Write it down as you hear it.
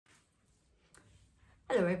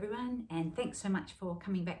Hello everyone, and thanks so much for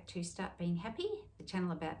coming back to Start Being Happy, the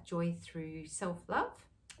channel about joy through self-love.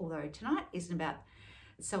 Although tonight isn't about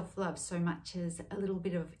self-love so much as a little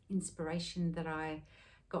bit of inspiration that I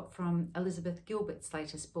got from Elizabeth Gilbert's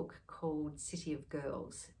latest book called City of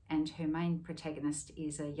Girls, and her main protagonist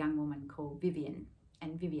is a young woman called Vivian.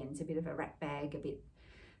 And Vivian's a bit of a ratbag, a bit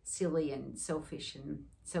silly and selfish and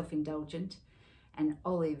self-indulgent, and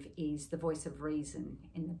Olive is the voice of reason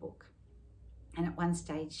in the book. And at one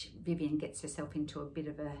stage, Vivian gets herself into a bit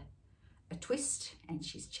of a twist, and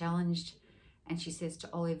she's challenged, and she says to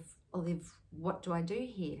Olive, what do I do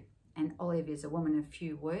here? And Olive is a woman of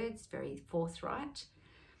few words, very forthright.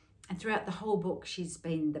 And throughout the whole book, she's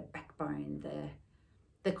been the backbone,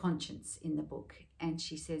 the conscience in the book. And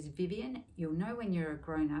she says, Vivian, you'll know when you're a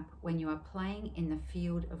grown-up when you are playing in the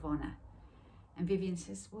field of honour. And Vivian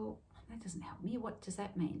says, well, that doesn't help me. What does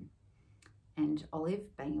that mean? And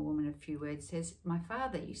Olive, being a woman of few words, says, my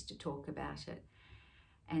father used to talk about it.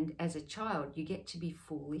 And as a child, you get to be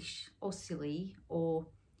foolish or silly or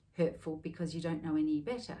hurtful because you don't know any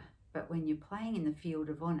better. But when you're playing in the field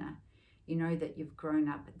of honour, you know that you've grown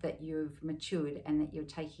up, that you've matured, and that you're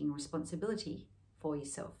taking responsibility for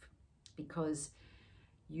yourself, because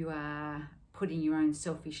you are putting your own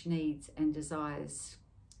selfish needs and desires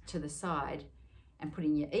to the side and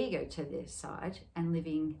putting your ego to the side and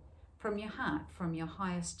living from your heart, from your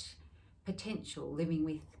highest potential, living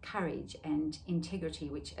with courage and integrity,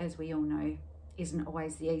 which, as we all know, isn't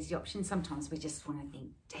always the easy option. Sometimes we just want to think,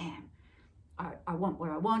 damn, I want what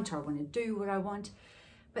I want, or I want to do what I want.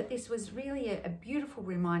 But this was really a beautiful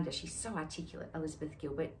reminder. She's so articulate, Elizabeth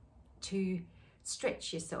Gilbert, to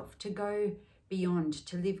stretch yourself, to go beyond,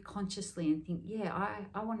 to live consciously and think, yeah,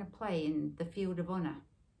 I want to play in the field of honour.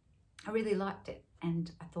 I really liked it, and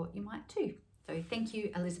I thought you might too. So thank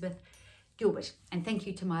you, Elizabeth Gilbert, and thank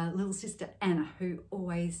you to my little sister Anna, who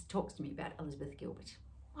always talks to me about Elizabeth Gilbert.